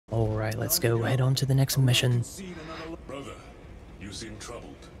Alright, let's go head on to the next mission. Brother, you seem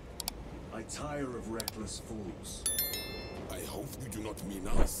troubled. I tire of reckless fools. I hope you do not mean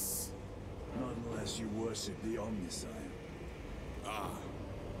us. Not unless you worship the Omniscient. Ah,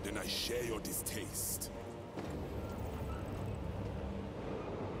 then I share your distaste.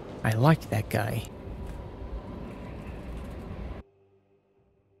 I like that guy.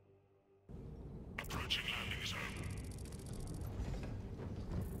 Approaching landing zone.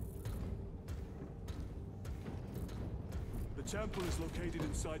 The temple is located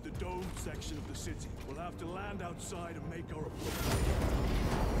inside the domed section of the city. We'll have to land outside and make our approach.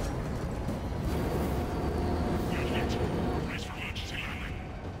 Unit, brace for emergency landing.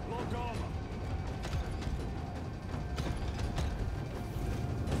 Lock armor.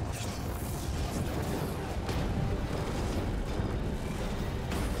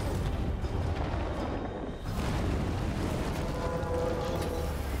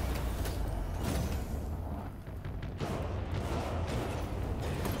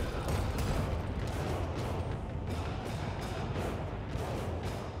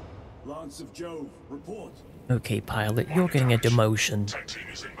 Lance of Jove, report. Okay, pilot, you're getting a demotion. Tech team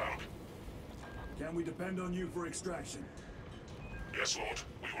is inbound. Can we depend on you for extraction? Yes, Lord.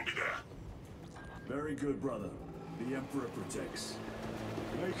 We will be there. Very good, brother. The Emperor protects.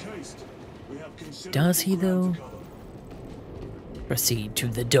 Make haste. We have considerable Does he, ground though? to cover. Proceed to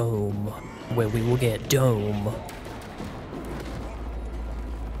the dome, where we will get dome.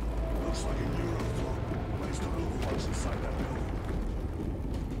 Looks like a Eurothrone. Placed on overwatch inside that building.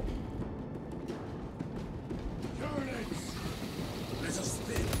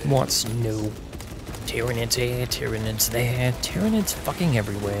 What's new? Tyranids here, Tyranids there, Tyranids fucking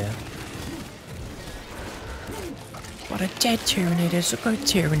everywhere. What a dead Tyranid is a good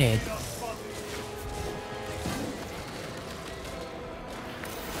Tyranid.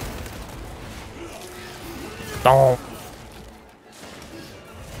 Don't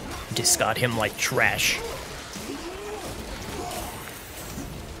discard him like trash.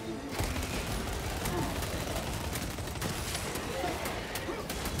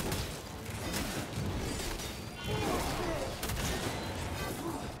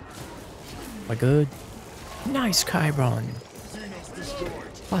 We're good. Nice Chiron.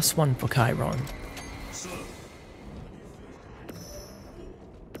 +1 for Chiron.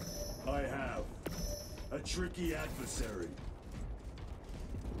 I have a tricky adversary.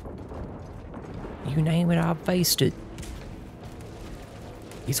 You name it, I've faced it.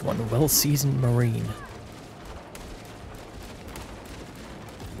 He's one well-seasoned Marine.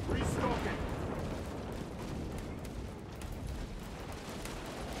 Restocking.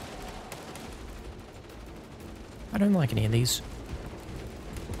 I don't like any of these.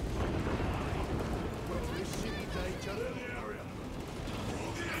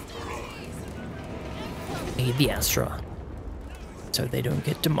 Need the Astra, so they don't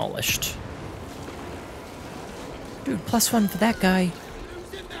get demolished. Dude, +1 for that guy.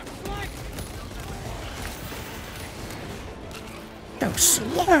 No,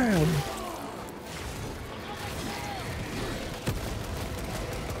 slam!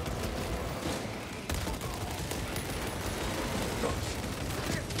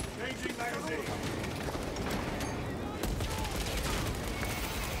 Changing magazine.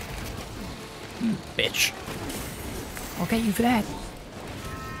 Bitch. I'll get you for that.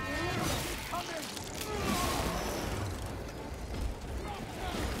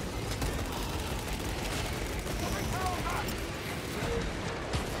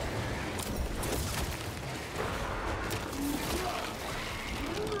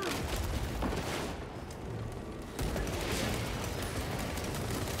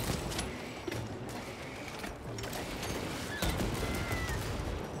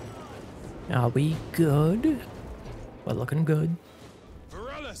 Are we good? We're looking good.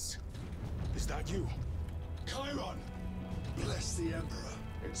 Varellus! Is that you? Chiron! Bless the Emperor.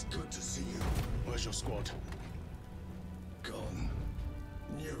 It's good to see you. Where's your squad? Gone.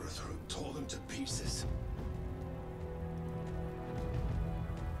 Eurothrone tore them to pieces.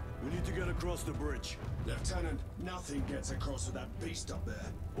 We need to get across the bridge. Lieutenant, nothing gets across with that beast up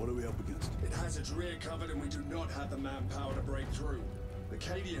there. What are we up against? It has its rear covered and we do not have the manpower to break through. The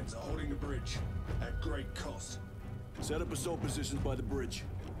Cadians are holding the bridge, at great cost. Set up assault positions by the bridge.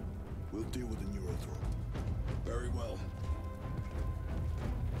 We'll deal with the Eurothrone. Very well.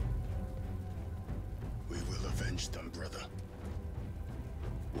 We will avenge them, brother.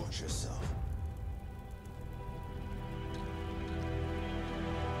 Watch yourself.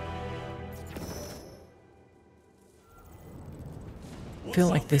 I feel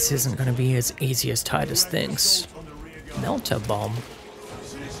like this isn't going to be as easy as Titus thinks. Melter bomb.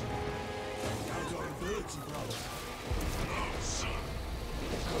 responsibility, brother. No, son.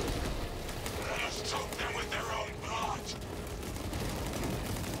 Let us choke them with their own blood.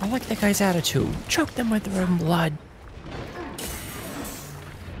 I like that guy's attitude. Choke them with their own blood.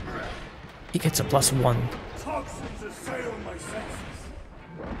 He gets a +1. Toxins assail my senses.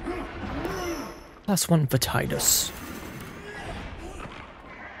 +1 for Titus.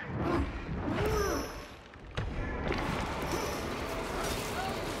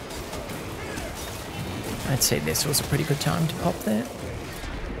 I'd say this was a pretty good time to pop that.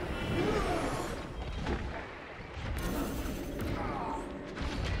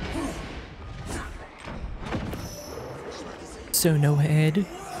 So no head.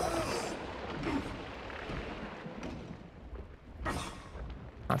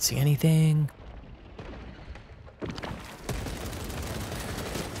 Not see anything.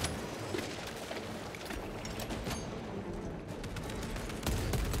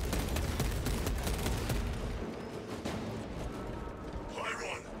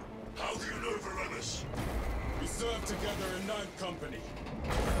 Byron, how do you know Veramis? We served together in 9th Company.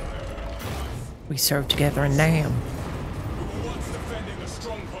 We served together in Nam. We were once defending a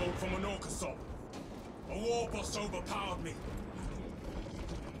stronghold from an Orcasop. A war boss overpowered me.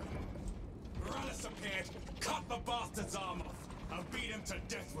 Morales appeared, cut the bastard's arm off, and beat him to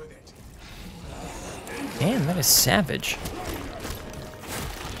death with it. Damn, that is savage.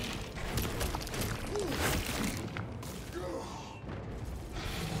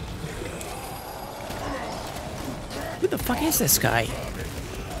 Who the fuck is this guy?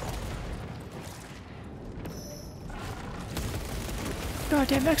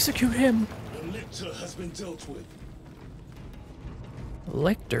 Goddamn, execute him! The lictor has been dealt with.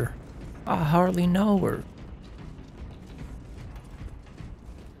 Lecter? I hardly know her.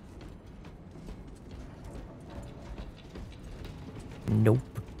 Nope.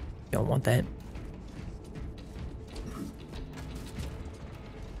 Don't want that.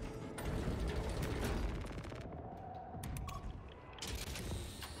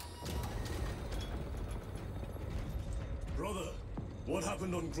 Brother, what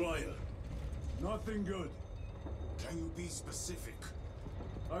happened on Gryer? Nothing good. Can you be specific?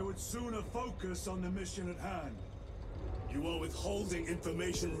 I would sooner focus on the mission at hand. You are withholding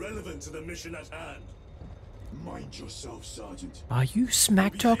information relevant to the mission at hand. Mind yourself, Sergeant. Are you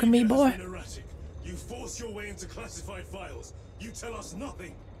smack talking me, boy? You force your way into classified files. You tell us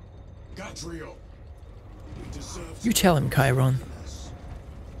nothing. Gadriel. We deserve You tell him, Chiron.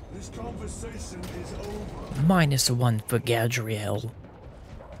 This conversation is over. -1 for Gadriel.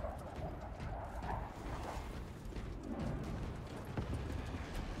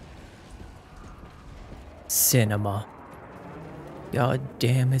 Cinema. God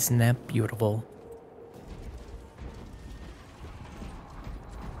damn, isn't that beautiful?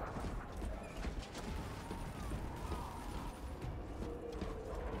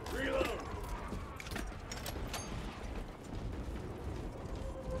 Reload.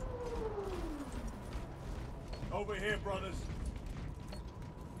 Over here, brothers.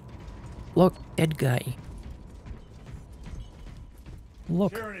 Look, dead guy.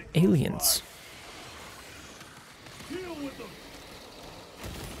 Look, aliens. Deal with them.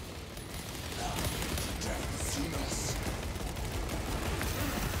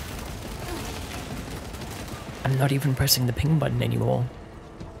 I'm not even pressing the ping button anymore.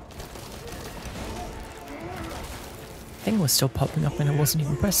 Thing was still popping up and I wasn't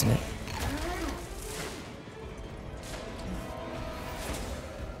even pressing it.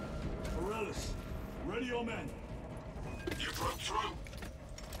 Morales, ready your men. You broke through.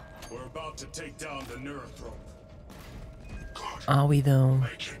 We're about to take down the Neurothrope. God, Are we though?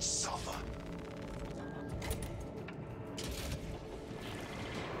 make it suffer.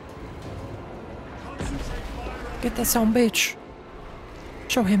 Concentrate fire. Get that son bitch.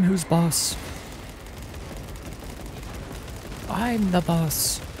 Show him who's boss. I'm the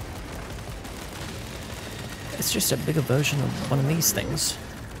boss. It's just a bigger version of one of these things.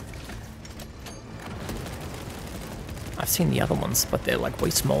 I've seen the other ones, but they're like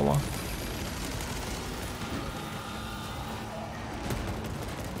way smaller.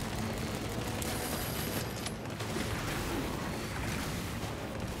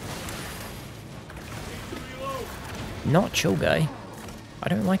 Not chill guy. I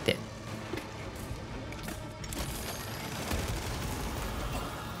don't like that.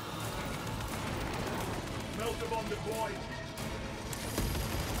 Melt the bomb deployed.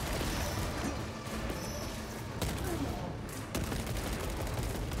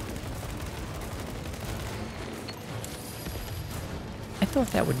 I thought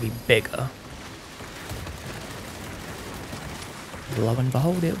that would be bigger. Lo and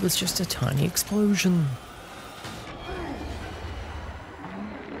behold, it was just a tiny explosion.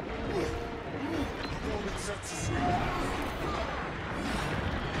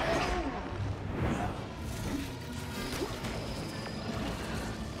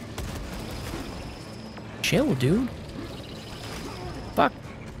 Chill, dude. Fuck.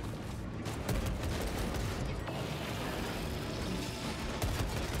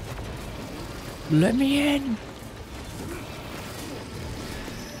 Let me in.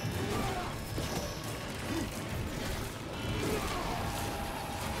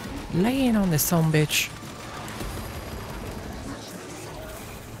 Lay in on this son bitch.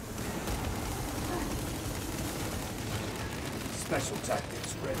 Special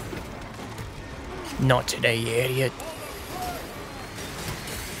tactics ready. Not today, you idiot.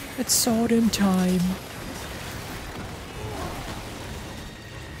 It's swording time.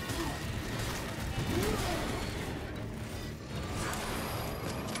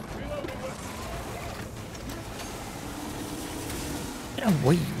 Get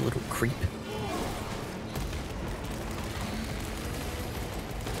away, you little creep.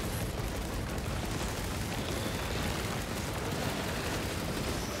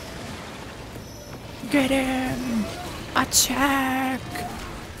 Get him! Attack!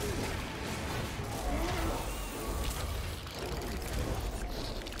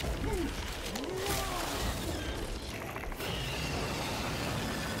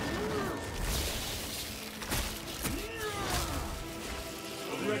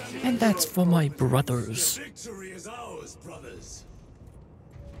 And that's for my brothers. Victory is ours, brothers.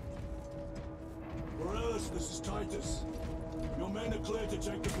 Morales, this is Titus. Your men are clear to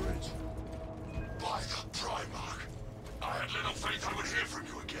take the bridge. By the Primarch, I had little faith I would hear from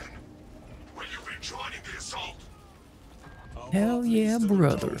you again. Will you be joining the assault? Hell yeah,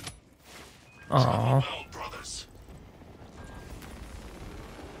 brother. Aww. Well, brothers.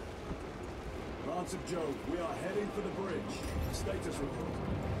 Lance of Jove, we are heading for the bridge. Status report.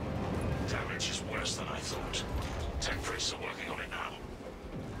 Damage is worse than I thought. 10 priests are working on it now.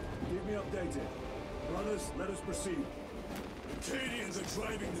 Keep me updated. Brothers, let us proceed. The Cadians are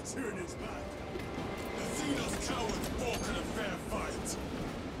driving the Tyranids back. The Xenos cowards balk at a fair fight.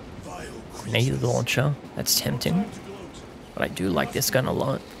 Vile Grenade launcher. That's tempting. But I do like this gun a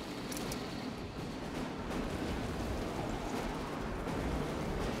lot.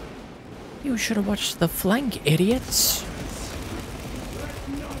 You should have watched the flank, idiots.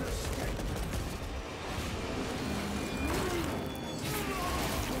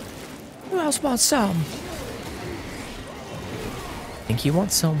 Who else wants some? Think he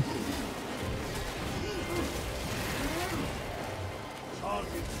wants some.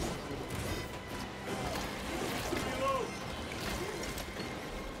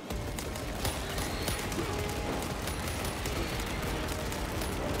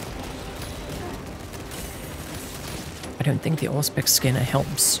 I don't think the Auspex scanner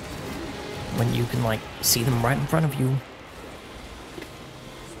helps when you can, like, see them right in front of you.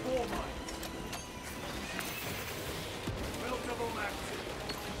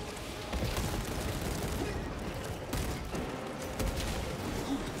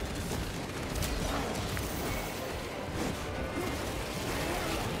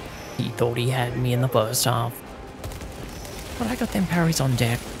 He thought he had me in the first half, but I got them parries on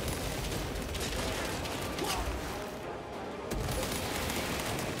deck.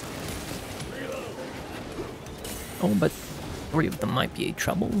 Oh, but 3 of them might be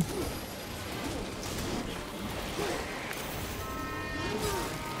trouble.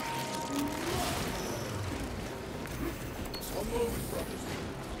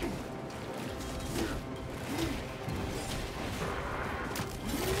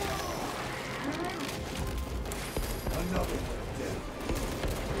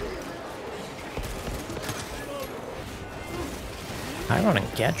 Chiron and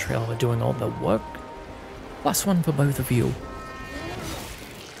Gatriel are doing all the work. +1 for both of you.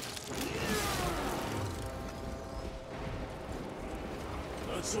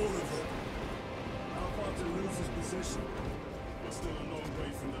 That's all of them. How far to lose his position? We're still a long way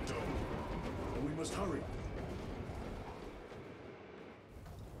from the dome. And we must hurry.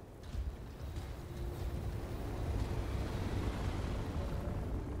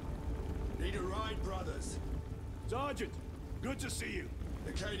 Need a ride, brothers? Sergeant, good to see you.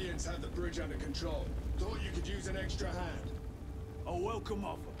 The Cadians have the bridge under control. Thought you could use an extra hand. A welcome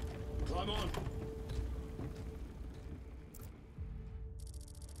offer. Climb on.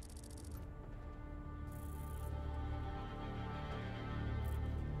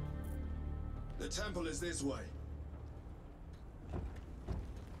 The temple is this way.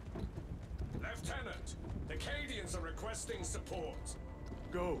 Lieutenant, the Cadians are requesting Requesting support.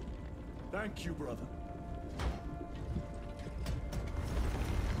 Go. Thank you, brother.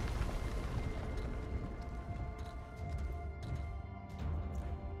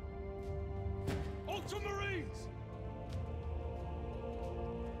 Ultramarines!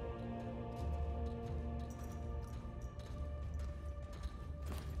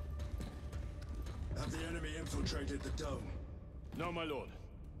 Have the enemy infiltrated the dome? No, my lord.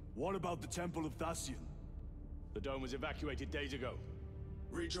 What about the Temple of Thasian? The dome was evacuated days ago.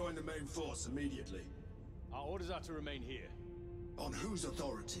 Rejoin the main force immediately. Our orders are to remain here. On whose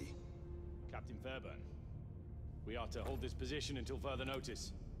authority? Captain Fairburn. We are to hold this position until further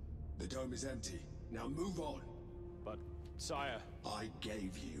notice. The dome is empty. Now move on. But, sire... I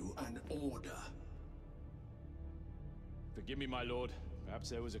gave you an order. Forgive me, my lord.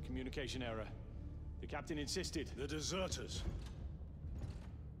 Perhaps there was a communication error. The captain insisted. The deserters.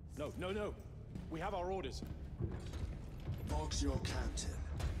 No. We have our orders. Vox your captain.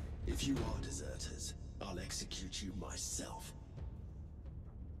 If you are deserters, I'll execute you myself.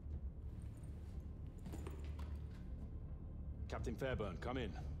 Captain Fairburn, come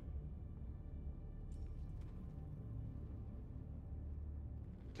in.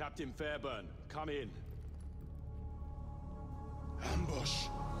 Captain Fairburn, come in. Ambush.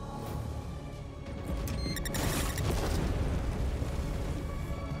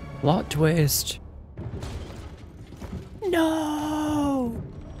 Plot twist. No!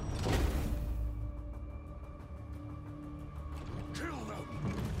 Kill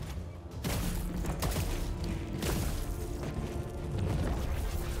them.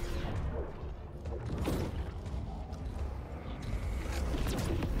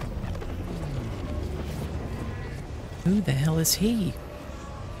 Who the hell is he?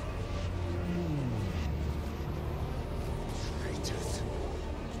 Traitors.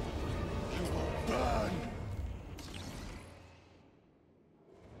 You will burn.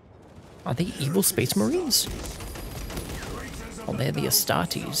 Are they evil space marines? Oh, they're the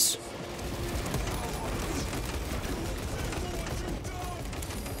Astartes.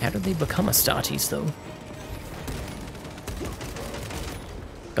 How did they become Astartes, though?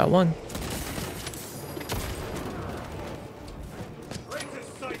 Got one.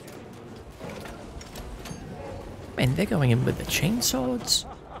 And they're going in with the chainswords.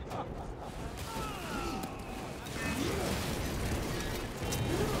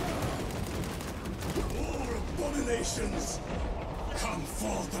 All abominations, come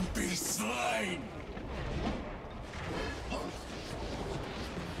forth and be slain.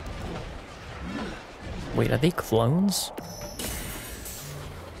 Wait, are they clones?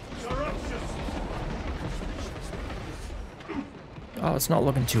 Oh, it's not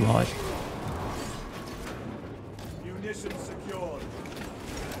looking too hot. Munitions secured.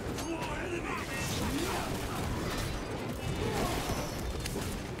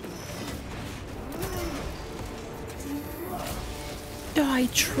 Die,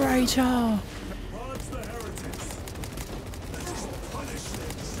 traitor! Purge the heretics. Let us punish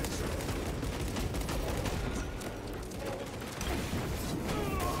their treachery.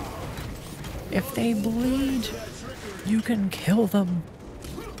 If they bleed, you can kill them.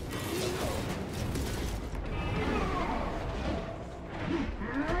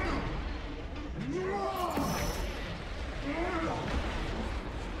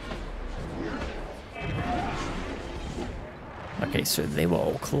 Okay, so they were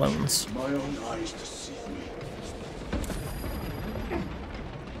all clones. My own eyes deceive me.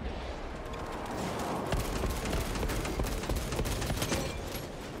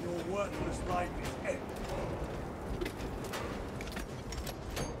 Your worthless life is empty.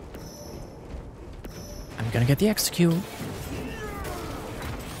 I'm gonna get the execute.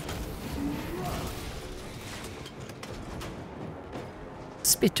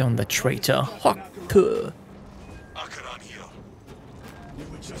 Spit on the traitor. Hawker. Akaran here. We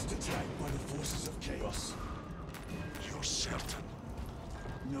were just attacked by the forces of chaos. You're certain?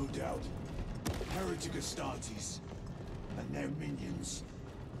 No doubt. Heretic Astartes and their minions.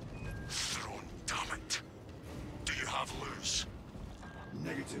 Throne, damn it. Do you have loose?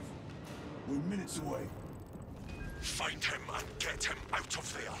 Negative. We're minutes away. Find him and get him out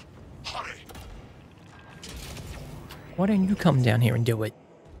of there. Hurry! Why don't you come down here and do it?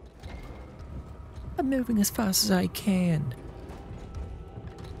 I'm moving as fast as I can.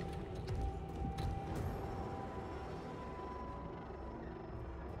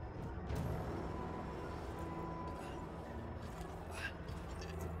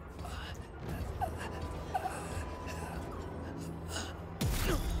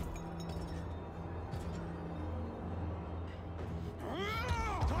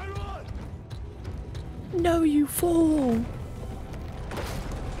 No, you fool!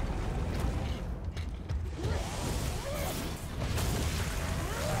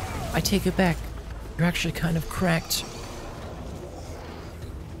 I take it back. You're actually kind of cracked.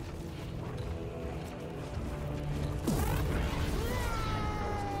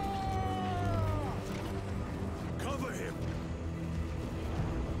 Cover him.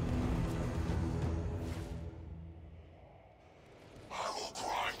 I will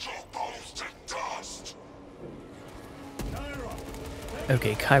grind your bones to dust.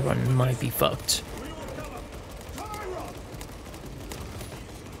 Okay, Chiron might be fucked.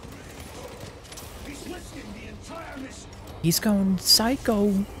 He's going psycho.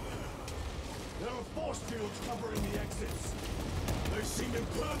 There are force fields covering the exits. They seem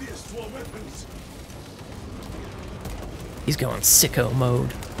impervious to our weapons. He's going sicko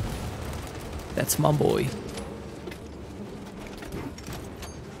mode. That's my boy.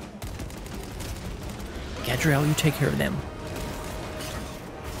 Gadriel, you take care of them.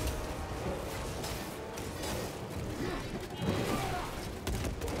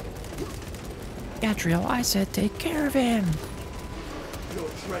 Gadriel, I said take care of him. Your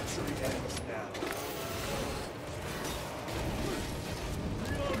treachery ends now.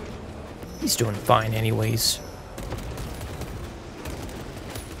 He's doing fine anyways.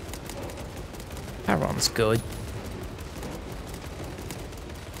 Chiron's good.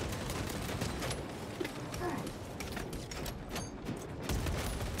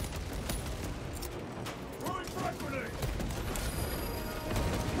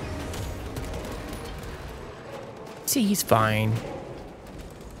 See, he's fine.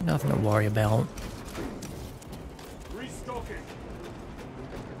 Nothing to worry about. Restocking.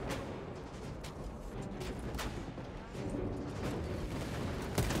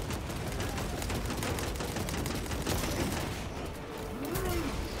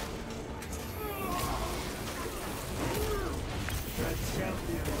 That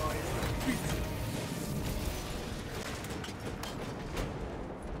champion lies beaten.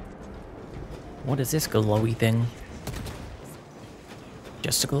 What is this glowy thing?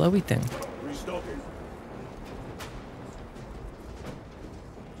 Just a glowy thing. Restocking.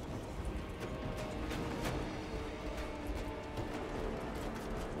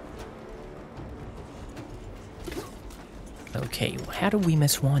 Okay, how do we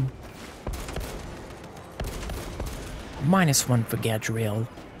miss one? -1 for Gadriel.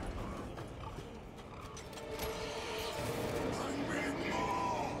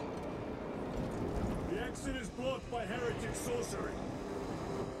 The exit is blocked by heretic sorcery.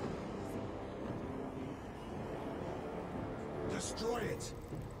 Destroy it.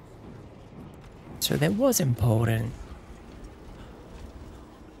 So that was important.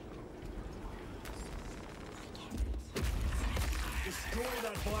 Destroy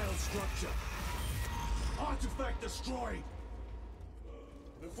that vile structure. Artifact destroyed.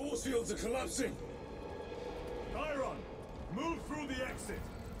 The force fields are collapsing. Chiron, move through the exit.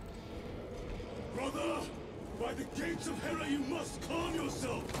 Brother, by the gates of Hera, you must calm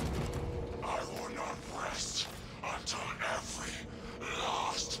yourself. I will not rest until every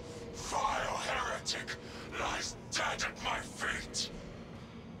last vile heretic lies dead at my feet.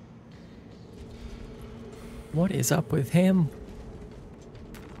 What is up with him?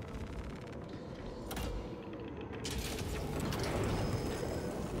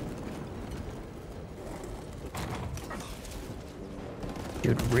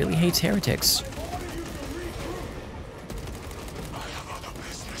 Dude really hates heretics. I have other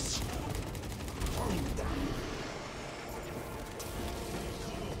business.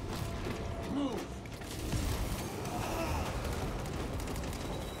 Move.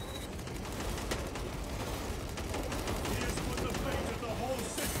 He has put the fate of the whole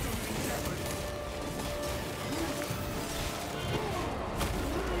system in jeopardy.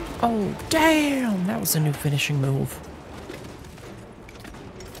 Oh, damn! That was a new finishing move.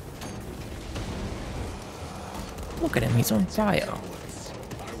 Look at him, he's on fire.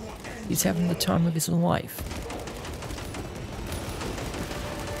 He's having the time of his life.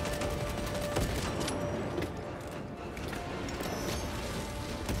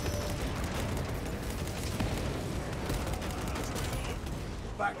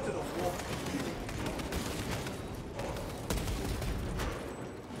 Back to the wall.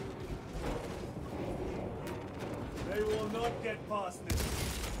 They will not get past this.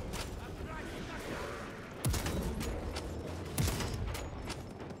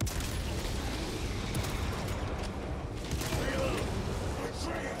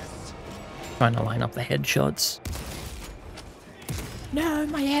 Trying to line up the headshots. No,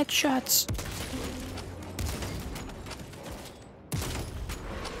 my headshots!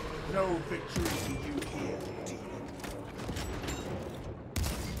 No victory to you here.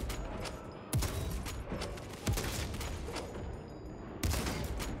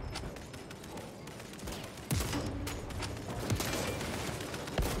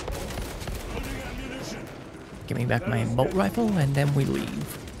 Give me back my bolt rifle, and then we leave.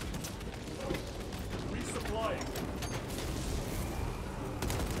 Resupplying.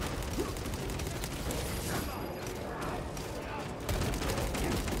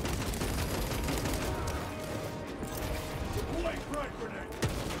 Deploying frag grenade.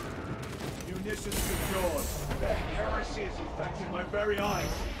 Munitions secured. The heresy is infecting my very eyes.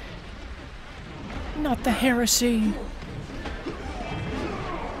 Not the heresy!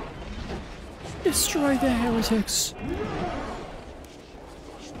 Destroy the heretics!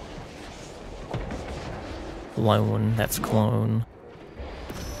 Clone, that's clone.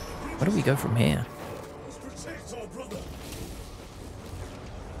 Where do we go from here? Let's protect our brother.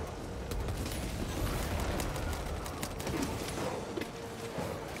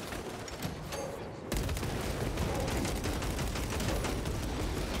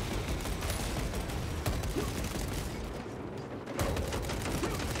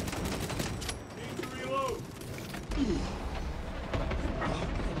 Need to reload.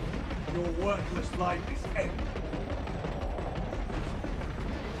 Your worthless life is ended.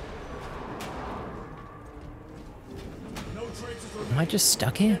 No traces Am I just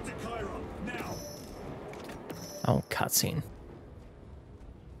stuck here? to Cairo now. Oh, cutscene.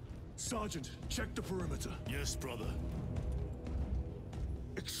 Sergeant, check the perimeter. Yes, brother.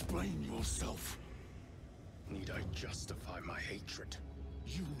 Explain yourself. Need I justify my hatred?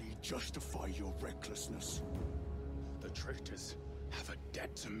 You need justify your recklessness. The traitors have a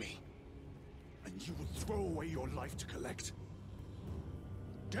debt to me. And you would throw away your life to collect.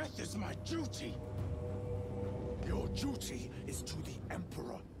 Death is my duty. Your duty is to the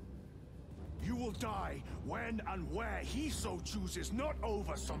Emperor. You will die when and where he so chooses, not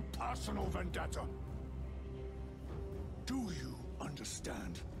over some personal vendetta. Do you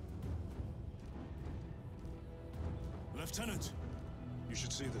understand? Lieutenant, you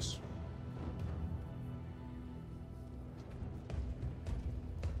should see this.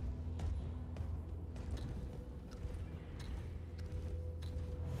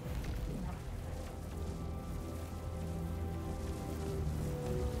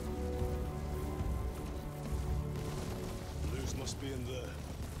 Blues must be in there.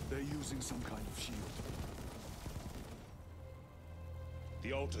 They're using some kind of shield.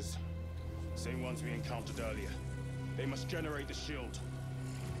 The altars. Same ones we encountered earlier. They must generate the shield.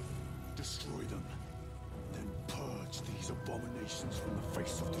 Destroy them. Then purge these abominations from the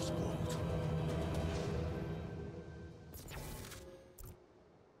face of this world.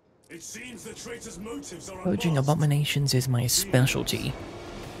 It seems the traitor's motives are Purging unmasked. abominations is my specialty.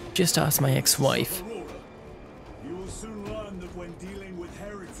 Just ask my ex-wife. Aurora, you will soon learn that when dealing with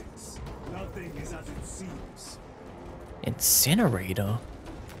heretics, nothing is as it seems. Incinerator?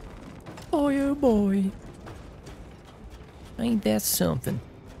 Boy, oh boy. Ain't that something?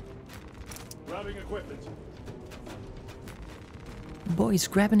 Grabbing equipment. Boys,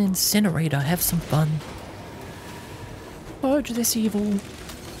 grab an incinerator, have some fun. Purge this evil.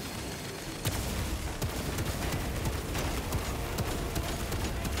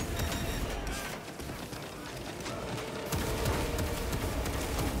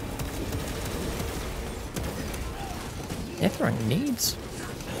 They're throwing nades.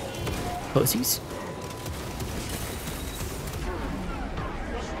 Pussies.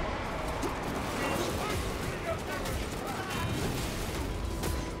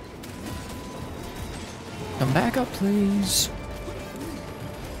 Come back up, please.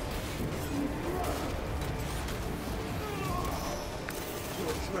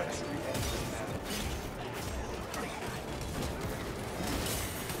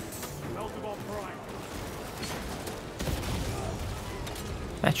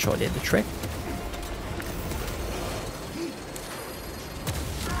 That sure did the trick.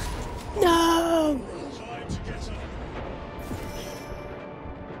 No!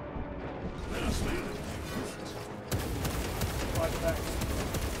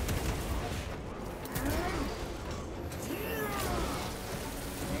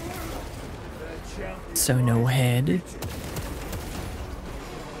 So no head.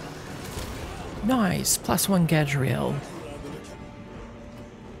 Nice, +1 Gadriel.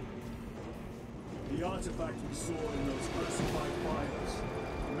 The artifact we saw in those classified files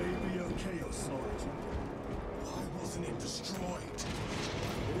may be of Chaos origin. Why wasn't it destroyed?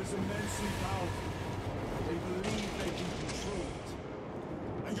 It is immensely powerful. They believe they can control it.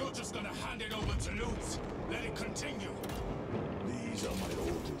 And you're just gonna hand it over to Lutz? Let it continue? These are my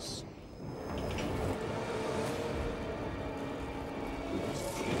orders.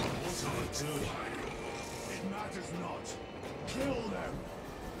 What do I do? It matters not. Kill them!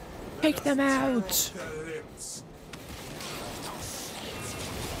 Take them out! Their lips.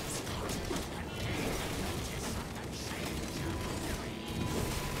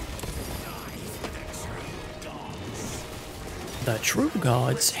 The true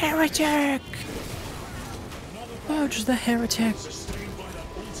gods. Heretic! Purge the heretic. Sustained by that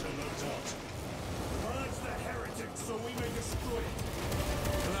altar, no doubt. Purge the heretics so we may destroy it.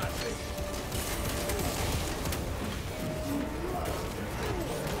 Gladly.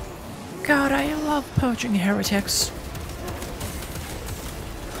 God, I love purging heretics.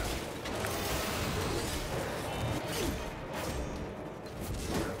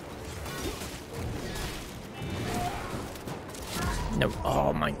 No,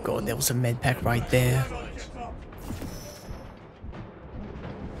 oh my god, there was a med pack right there.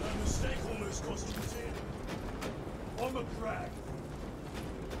 That mistake almost cost you his ear. On the crag.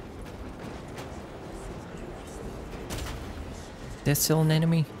 There's still an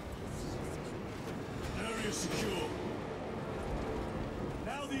enemy. Area secure.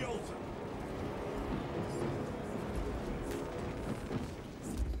 Now the altar.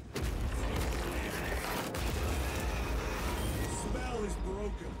 Spell is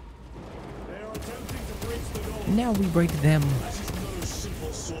broken. They are attempting to breach the door. Now we break them. That is no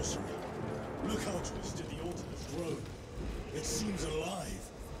simple sorcery. Look how twisted the altar has grown. It seems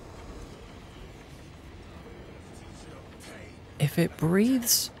alive. If it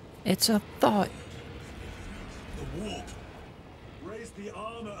breathes, it's a thought. The warp. Raise the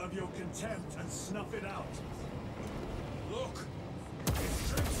armor of your contempt and snuff it out. Look! It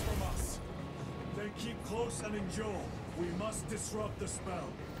strips from us. Then keep close and endure. We must disrupt the spell.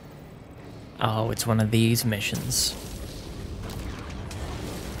 Oh, it's one of these missions.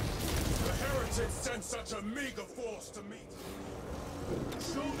 The heretics sent such a meager force to meet.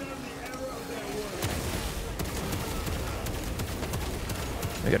 Show them the error of their words.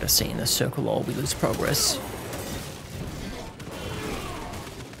 We gotta stay in the circle or we lose progress.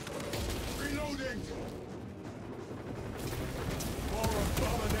 Reloading! More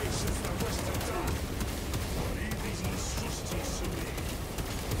abominations that wish to die. Leave these monstrosities to me.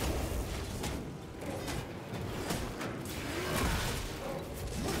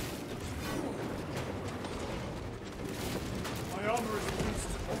 My armor is against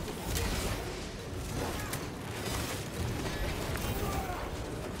it.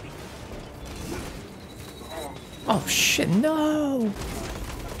 Oh shit, no!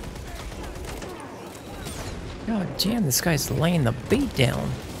 God damn, this guy's laying the beat down.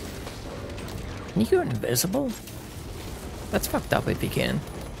 Can you go invisible? That's fucked up if you can.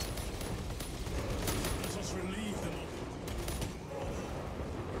 Let us relieve them of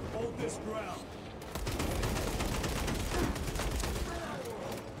it. Hold this ground.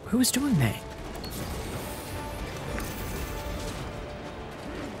 Who's doing that?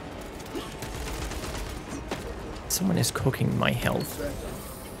 Someone is cooking my health.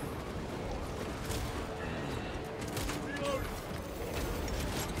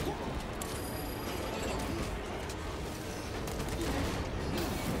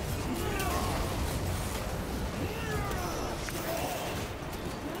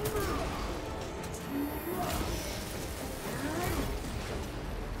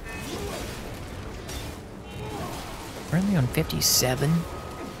 We're only on 57,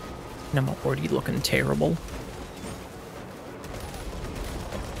 and I'm already looking terrible.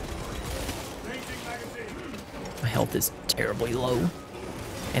 My health is terribly low,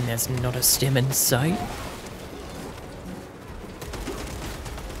 and there's not a stem in sight.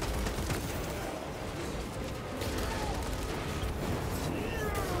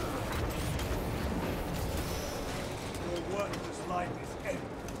 Your worthless life is ended.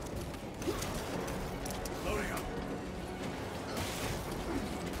 Loading up.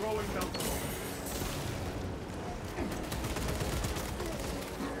 Throwing down.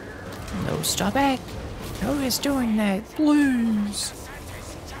 No, stop it! Who is doing that? Please!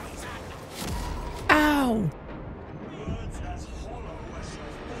 Ow! Words as hollow as your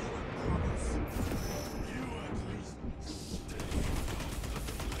fallen brothers. You at least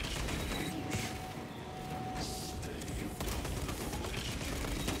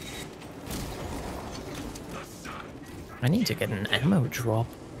I need to get an ammo drop.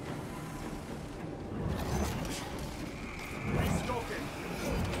 restocking.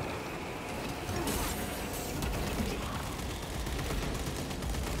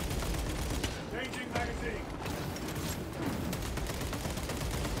 Changing magazine.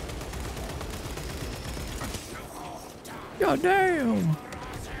 God damn!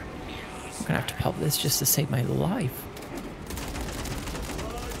 I'm gonna have to pop this just to save my life.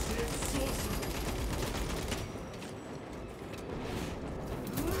 Words is sorcery.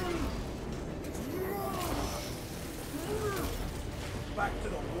 Back to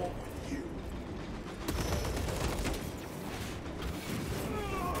the warp with you.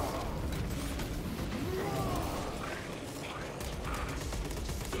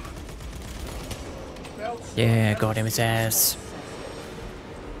 Yeah, got him his ass.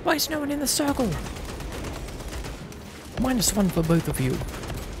 Why is no one in the circle? -1 for both of you.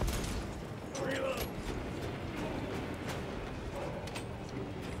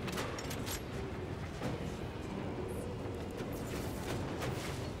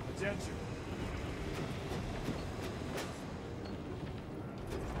 Attention.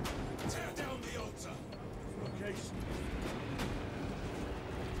 Tear down the altar. Location.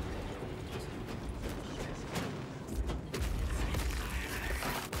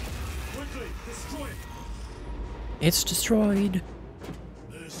 Quickly, destroy it. It's destroyed.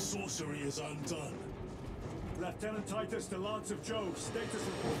 This sorcery is undone. Lieutenant Titus to Lance of Jove, status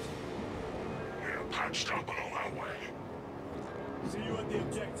report. We're patched up along our way. See you at the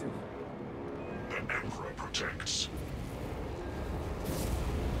objective. The Emperor protects.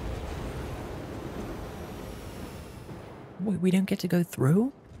 Wait, we don't get to go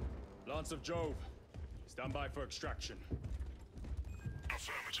through? Lance of Jove, stand by for extraction.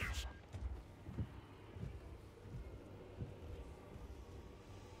 Affirmative.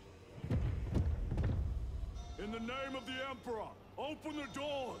 In the name of the Emperor, open the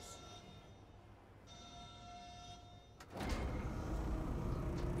doors!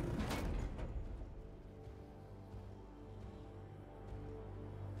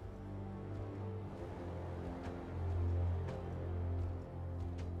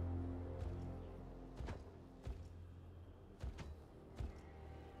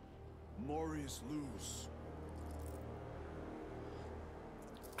 Morius lose.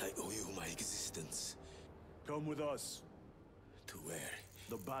 I owe you my existence. Come with us. To where?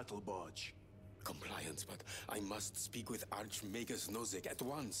 The battle barge. Compliance, but I must speak with Archmagus Nozick at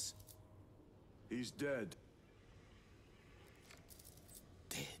once. He's dead.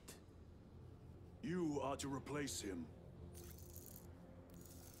 Dead. You are to replace him.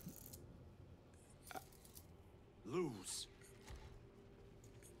 Lose.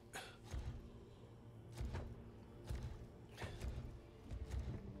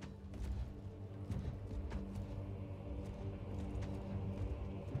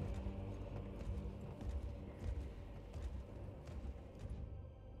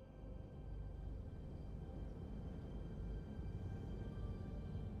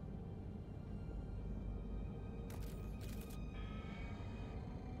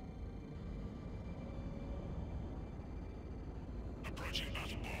 Approaching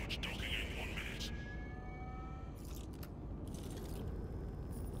battle barge, docking in 1 minute.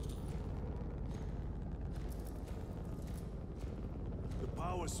 The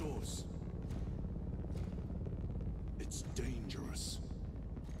power source. It's dangerous.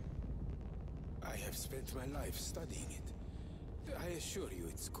 I have spent my life studying it. I assure you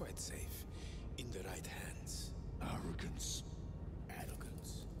it's quite safe. In the right hands. Arrogance.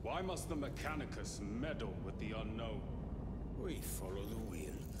 Arrogance. Why must the Mechanicus meddle with the unknown? We follow the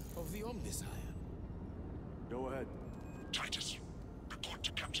will of the Omniscient. Go ahead. Titus, report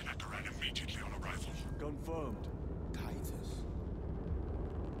to Captain Akaran immediately on arrival. Confirmed. Titus.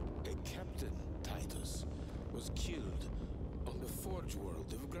 A Captain Titus was killed on the Forge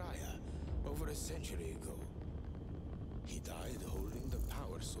world of Graia over a century ago. He died holding the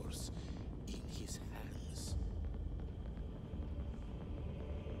power source in his hands.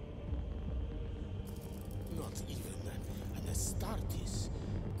 Not even an Astartes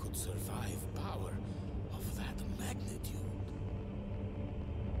could survive power of that magnitude.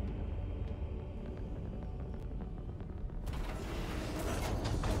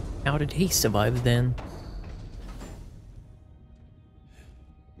 How did he survive then?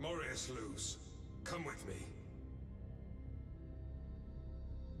 Morius lose. Come with me.